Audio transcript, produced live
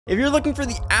If you're looking for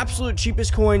the absolute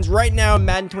cheapest coins right now in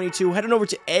Madden 22, head on over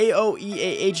to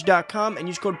AOEAH.com and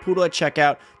use code Poodle at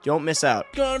checkout. Don't miss out.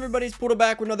 What's going on, everybody? It's Poodle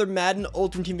back with another Madden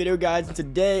Ultimate Team video, guys. And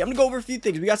today, I'm going to go over a few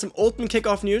things. We got some Ultimate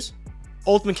Kickoff news,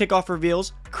 Ultimate Kickoff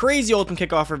reveals, crazy Ultimate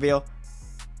Kickoff reveal,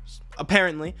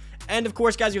 apparently. And, of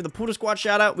course, guys, we have the Poodle Squad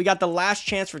shout-out. We got the last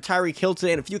chance for Tyreek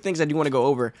today and a few things I do want to go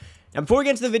over. Now, before we get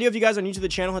into the video, if you guys are new to the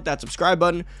channel, hit that subscribe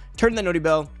button, turn that noti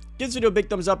bell. Give this video a big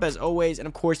thumbs up as always, and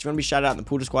of course, if you want to be shouted out in the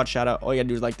Poodle Squad shoutout, all you gotta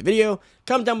do is like the video,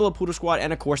 comment down below Poodle Squad,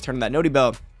 and of course, turn on that noti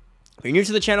bell. If you're new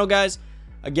to the channel, guys,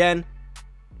 again,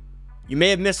 you may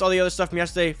have missed all the other stuff from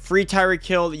yesterday. Free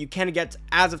Tyreek that you can get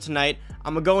as of tonight.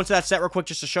 I'm gonna go into that set real quick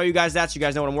just to show you guys that, so you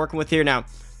guys know what I'm working with here. Now,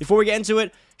 before we get into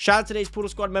it, shout out to today's Poodle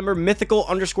Squad member,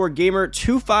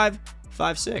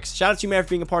 mythical_gamer2556. Shout out to you, man,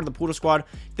 for being a part of the Poodle Squad.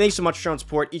 Thanks so much for showing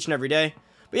support each and every day.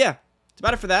 But yeah, that's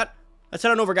about it for that. Let's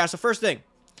head on over, guys. So first thing,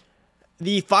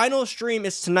 the final stream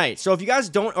is tonight. So if you guys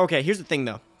don't... Okay, here's the thing,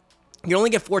 though. You only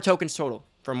get 4 tokens total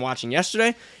from watching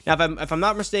yesterday. Now, if I'm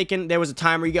not mistaken, there was a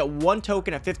time where you get 1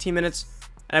 token at 15 minutes.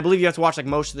 And I believe you have to watch, like,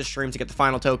 most of the stream to get the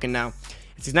final token now.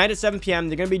 It's tonight at 7 p.m.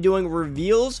 They're going to be doing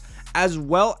reveals as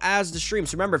well as the stream.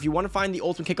 So remember, if you want to find the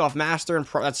Ultimate Kickoff Master, and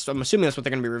I'm assuming that's what they're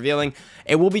going to be revealing,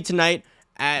 it will be tonight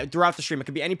throughout the stream. It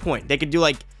could be any point. They could do,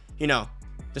 like, you know,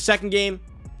 the second game,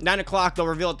 9 o'clock, they'll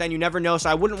reveal it then. You never know, so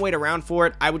I wouldn't wait around for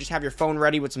it. I would just have your phone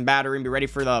ready with some battery and be ready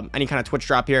for any kind of Twitch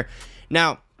drop here.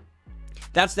 Now,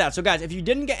 that's that. So, guys, if you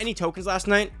didn't get any tokens last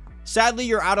night, sadly,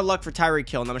 you're out of luck for Tyreek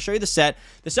Hill. And I'm going to show you the set.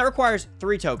 The set requires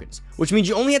 3 tokens, which means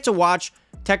you only have to watch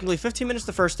technically 15 minutes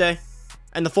the first day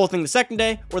and the full thing the second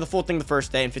day, or the full thing the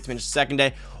first day and 15 minutes the second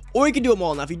day. Or you can do them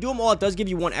all. Now, if you do them all, it does give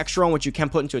you 1 extra on which you can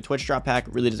put into a Twitch drop pack.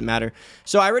 It really doesn't matter.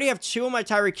 So I already have 2 of my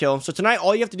Tyreek Hill. So tonight,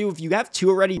 all you have to do, if you have 2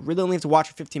 already, you really only have to watch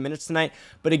for 15 minutes tonight.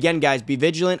 But again, guys, be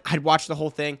vigilant. I'd watch the whole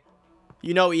thing.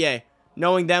 You know EA.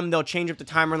 Knowing them, they'll change up the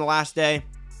timer on the last day.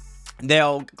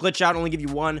 They'll glitch out, only give you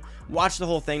 1. Watch the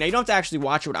whole thing. Now, you don't have to actually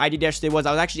watch it. What I did yesterday was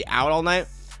I was actually out all night.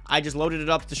 I just loaded it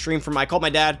up to stream from I called my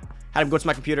dad, had him go to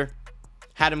my computer,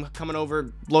 had him coming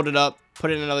over, load it up,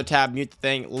 put it in another tab, mute the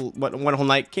thing, one whole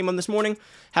night, came on this morning,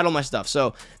 had all my stuff.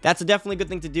 So that's a definitely good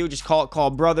thing to do. Just call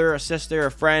a brother, a sister,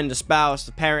 a friend, a spouse,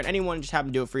 a parent, anyone, just have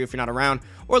them do it for you if you're not around,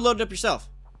 or load it up yourself.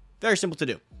 Very simple to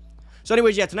do. So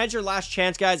anyways, yeah, tonight's your last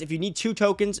chance, guys. If you need 2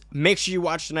 tokens, make sure you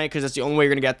watch tonight because that's the only way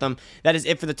you're going to get them. That is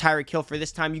it for the Tyreek Hill for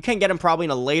this time. You can get them probably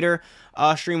in a later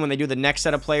stream when they do the next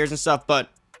set of players and stuff, but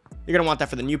you're going to want that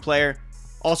for the new player.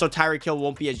 Also, Tyreek Hill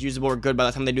won't be as usable or good by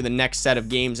the time they do the next set of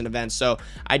games and events. So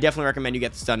I definitely recommend you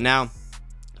get this done now.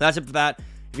 That's it for that.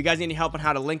 If you guys need any help on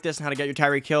how to link this and how to get your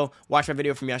Tyreek Hill, watch my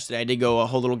video from yesterday. I did go a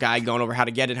whole little guide going over how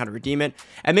to get it, how to redeem it.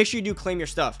 And make sure you do claim your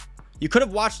stuff. You could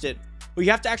have watched it, but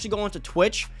you have to actually go onto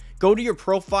Twitch, go to your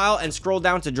profile and scroll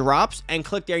down to drops and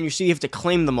click there and you see you have to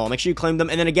claim them all. Make sure you claim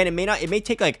them. And then again, it may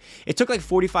take like, it took like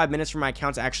 45 minutes for my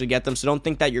account to actually get them. So don't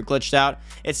think that you're glitched out.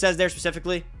 It says there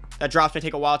specifically that drops may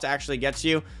take a while to actually get to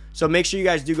you. So make sure you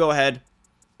guys do go ahead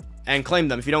and claim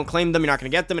them. If you don't claim them, you're not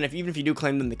going to get them. And even if you do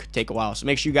claim them, they could take a while. So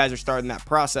make sure you guys are starting that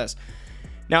process.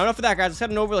 Now, enough of that, guys. Let's head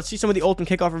on over. Let's see some of the Ultimate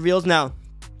Kickoff reveals. Now,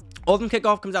 Ultimate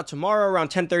Kickoff comes out tomorrow around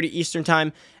 10:30 Eastern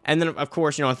time. And then, of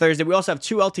course, you know, on Thursday, we also have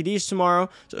 2 LTDs tomorrow.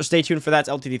 So stay tuned for that. It's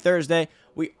LTD Thursday.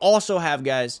 We also have,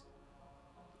 guys,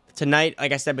 tonight,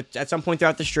 like I said, but at some point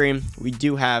throughout the stream, we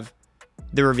do have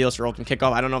the reveals for Ultimate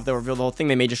Kickoff. I don't know if they'll reveal the whole thing.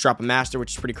 They may just drop a master,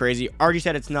 which is pretty crazy. RG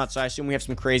said it's nuts, so I assume we have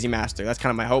some crazy master. That's kind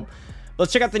of my hope.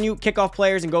 Let's check out the new Kickoff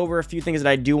players and go over a few things that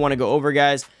I do want to go over,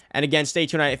 guys. And again, stay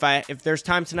tuned. If there's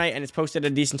time tonight and it's posted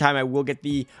at a decent time, I will get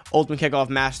the Ultimate Kickoff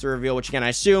master reveal, which again, I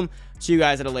assume, see you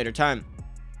guys at a later time.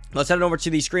 Let's head over to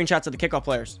the screenshots of the Kickoff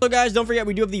players. So guys, don't forget,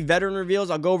 we do have the veteran reveals.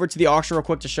 I'll go over to the auction real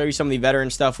quick to show you some of the veteran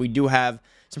stuff. We do have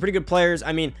some pretty good players.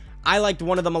 I mean, I liked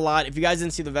one of them a lot. If you guys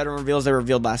didn't see the veteran reveals, they were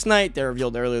revealed last night. They were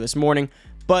revealed earlier this morning.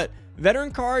 But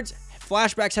veteran cards,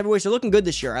 flashbacks, heavyweights are looking good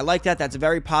this year. I like that. That's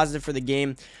very positive for the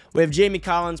game. We have Jamie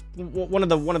Collins, one of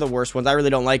the worst ones. I really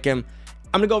don't like him.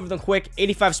 I'm going to go over them quick.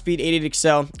 85 speed, 88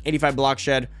 excel, 85 block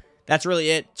shed. That's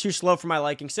really it. Too slow for my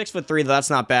liking. 6'3", though.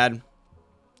 That's not bad.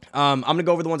 I'm going to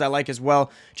go over the ones I like as well.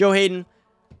 Joe Hayden.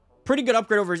 Pretty good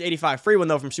upgrade over his 85. Free one,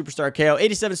 though, from Superstar KO.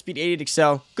 87 speed, 88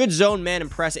 excel. Good zone man and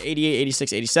press at 88,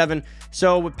 86, 87.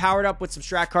 So, with powered up with some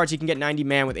strat cards, he can get 90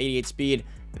 man with 88 speed.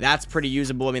 That's pretty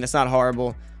usable. I mean, that's not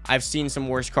horrible. I've seen some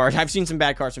worse cards. I've seen some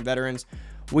bad cards from veterans.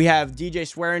 We have DJ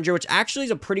Swearinger, which actually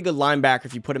is a pretty good linebacker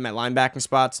if you put him at linebacking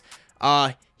spots.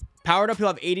 Powered up, he'll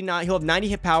have 89. He'll have 90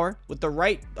 hit power. With the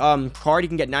right card, he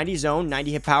can get 90 zone,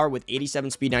 90 hit power with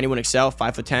 87 speed, 91 excel,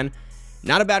 5'10".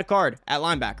 Not a bad card at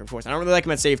linebacker, of course. I don't really like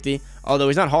him at safety, although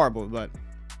he's not horrible, but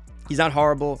he's not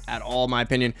horrible at all, in my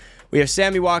opinion. We have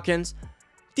Sammy Watkins.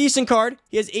 Decent card.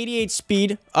 He has 88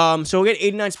 speed. So he'll get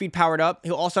 89 speed powered up.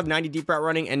 He'll also have 90 deep route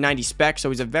running and 90 spec. So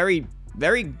he's a very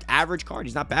average card.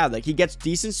 He's not bad. Like, he gets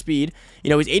decent speed. You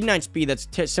know, he's 89 speed.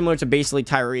 That's similar to basically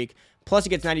Tyreek. Plus, he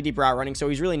gets 90 deep route running. So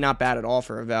he's really not bad at all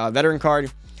for a veteran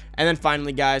card. And then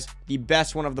finally, guys, the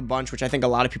best one of the bunch, which I think a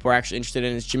lot of people are actually interested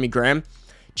in, is Jimmy Graham.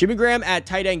 Jimmy Graham at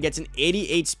tight end gets an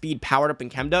 88 speed powered up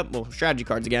and chemmed up. Well, strategy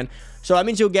cards again. So that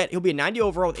means he'll be a 90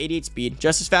 overall with 88 speed,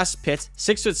 just as fast as Pitts,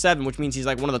 6'7", which means he's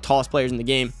like one of the tallest players in the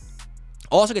game.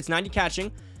 Also gets 90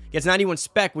 catching, gets 91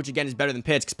 spec, which again is better than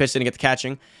Pitts because Pitts didn't get the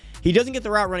catching. He doesn't get the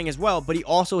route running as well, but he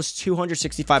also is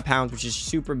 265 pounds, which is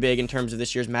super big in terms of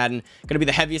this year's Madden. Going to be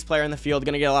the heaviest player in the field,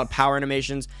 going to get a lot of power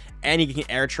animations, and he can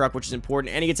air truck, which is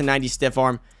important, and he gets a 90 stiff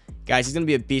arm. Guys, he's going to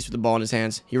be a beast with the ball in his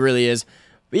hands. He really is.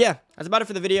 But yeah, that's about it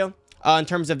for the video. In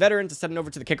terms of veterans, let's head over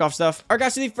to the kickoff stuff. All right,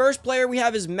 guys, so the first player we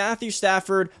have is Matthew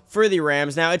Stafford for the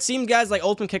Rams. Now, it seems, guys, like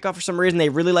Ultimate Kickoff, for some reason, they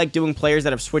really like doing players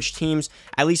that have switched teams,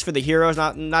 at least for the heroes,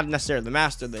 not necessarily the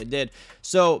master, they did.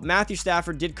 So, Matthew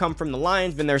Stafford did come from the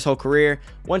Lions, been there his whole career,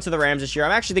 went to the Rams this year.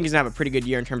 I actually think he's going to have a pretty good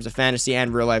year in terms of fantasy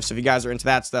and real life, so if you guys are into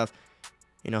that stuff,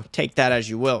 you know, take that as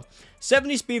you will.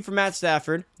 70 speed for Matt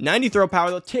Stafford, 90 throw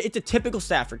power, though. It's a typical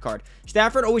Stafford card.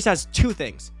 Stafford always has two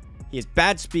things. He has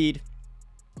bad speed,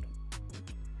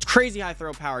 crazy high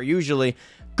throw power, usually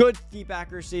good deep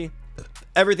accuracy.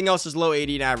 Everything else is low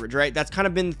 80 and average, right? That's kind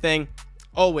of been the thing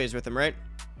always with him, right?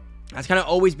 That's kind of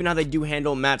always been how they do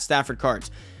handle Matt Stafford cards.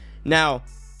 Now,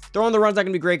 throwing the run's not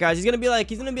gonna be great, guys. He's gonna be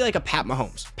like a Pat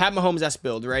Mahomes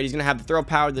build, right? He's gonna have the throw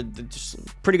power, the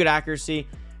just pretty good accuracy,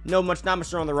 not much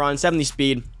throwing the run, 70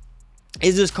 speed.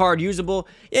 Is this card usable?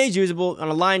 Yeah, he's usable on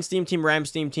a Lions team,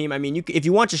 Rams team. I mean, if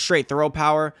you want just straight throw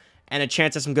power and a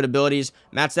chance at some good abilities,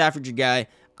 Matt Stafford's your guy.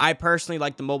 I personally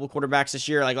like the mobile quarterbacks this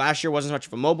year. Like, last year wasn't so much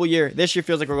of a mobile year. This year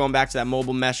feels like we're going back to that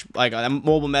mobile mesh, like that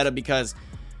mobile meta, because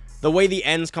the way the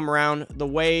ends come around, the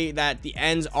way that the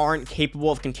ends aren't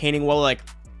capable of containing well, like,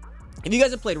 if you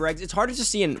guys have played regs, it's harder to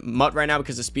see in MUT right now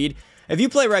because of speed. If you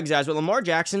play regs, guys, with Lamar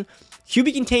Jackson,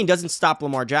 QB contain doesn't stop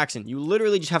Lamar Jackson. You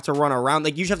literally just have to run around.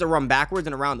 Like, you just have to run backwards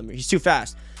and around him. He's too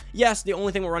fast. Yes, the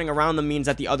only thing we're running around them means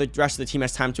that the rest of the team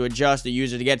has time to adjust, the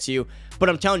user to get to you. But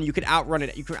I'm telling you, you could outrun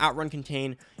it. You can outrun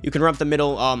contain. You can run up the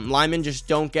middle. Linemen just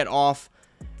don't get off.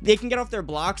 They can get off their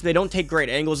blocks. They don't take great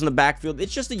angles in the backfield.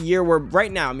 It's just a year where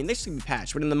right now, I mean, this can be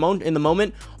patched, but in the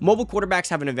moment, mobile quarterbacks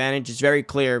have an advantage. It's very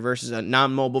clear versus a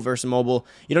non-mobile versus mobile.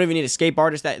 You don't even need escape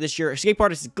artist. This year, escape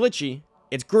artist is glitchy.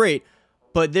 It's great.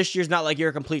 But this year's not like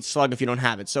you're a complete slug if you don't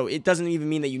have it. So it doesn't even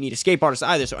mean that you need escape artists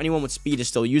either. So anyone with speed is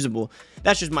still usable.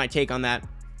 That's just my take on that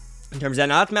in terms of that.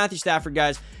 Now, that's Matthew Stafford,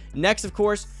 guys. Next, of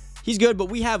course, he's good. But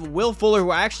we have Will Fuller, who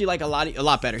I actually like a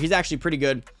lot better. He's actually pretty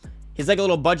good. He's like a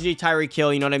little budgety Tyreek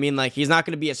Hill. You know what I mean? Like, he's not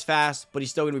going to be as fast, but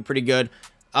he's still going to be pretty good.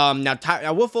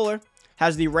 Now, Will Fuller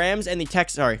has the Rams and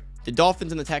the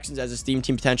Dolphins and the Texans as his team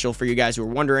potential, for you guys who are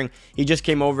wondering. He just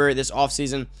came over this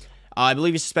offseason. I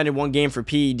believe he suspended one game for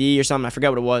PED or something. I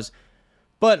forget what it was.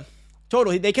 But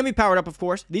totally, they can be powered up, of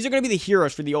course. These are going to be the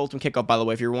heroes for the Ultimate Kickoff, by the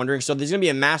way, if you're wondering. So there's going to be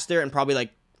a Master and probably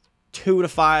like 2 to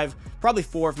 5, probably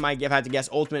 4 if I had to guess,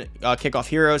 Ultimate Kickoff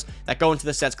heroes that go into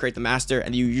the sets, create the Master,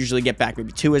 and you usually get back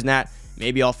maybe 2 as Nat,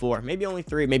 maybe all 4, maybe only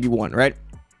 3, maybe 1, right?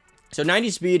 So 90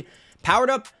 speed, powered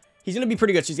up. He's going to be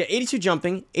pretty good. So he's got 82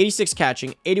 jumping, 86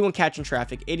 catching, 81 catching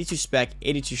traffic, 82 spec,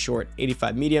 82 short,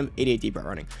 85 medium, 88 deep route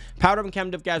running. Powered up and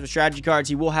chemmed up, guys, with strategy cards.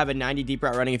 He will have a 90 deep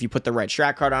route running if you put the right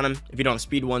strat card on him. If you don't have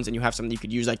speed ones and you have something you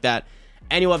could use like that.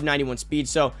 And he'll have 91 speed.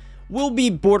 So will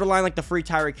be borderline like the free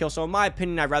Tyreek Hill. So in my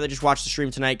opinion, I'd rather just watch the stream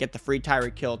tonight, get the free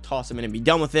Tyreek Hill, toss him in and be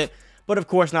done with it. But of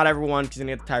course, not everyone, because you're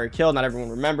going to get the Tyreek Hill. Not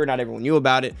everyone remembered. Not everyone knew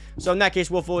about it. So in that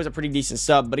case, Will Fuller is a pretty decent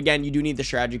sub. But again, you do need the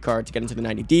strategy card to get into the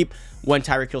 90 deep when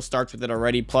Tyreek Hill starts with it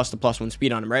already, plus the +1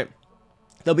 speed on him, right?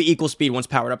 They'll be equal speed once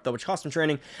powered up, though, which costs some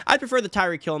training. I prefer the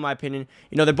Tyreek Hill, in my opinion.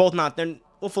 You know, they're both not.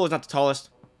 Will Fuller's not the tallest.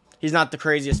 He's not the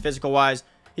craziest physical-wise.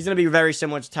 He's going to be very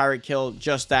similar to Tyreek Hill,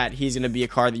 just that he's going to be a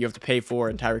card that you have to pay for,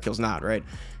 and Tyreek Hill's not, right?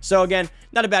 So again,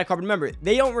 not a bad card. But remember,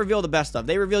 they don't reveal the best stuff.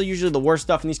 They reveal usually the worst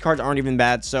stuff, and these cards aren't even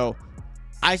bad. So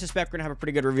I suspect we're going to have a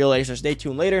pretty good reveal later, so stay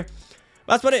tuned later.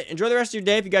 But that's about it. Enjoy the rest of your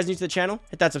day. If you guys are new to the channel,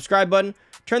 hit that subscribe button,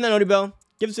 turn that notification bell,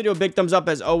 give this video a big thumbs up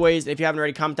as always. If you haven't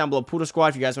already, comment down below Poodle Squad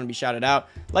if you guys want to be shouted out.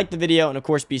 Like the video, and of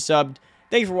course, be subbed.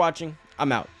 Thank you for watching.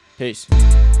 I'm out. Peace.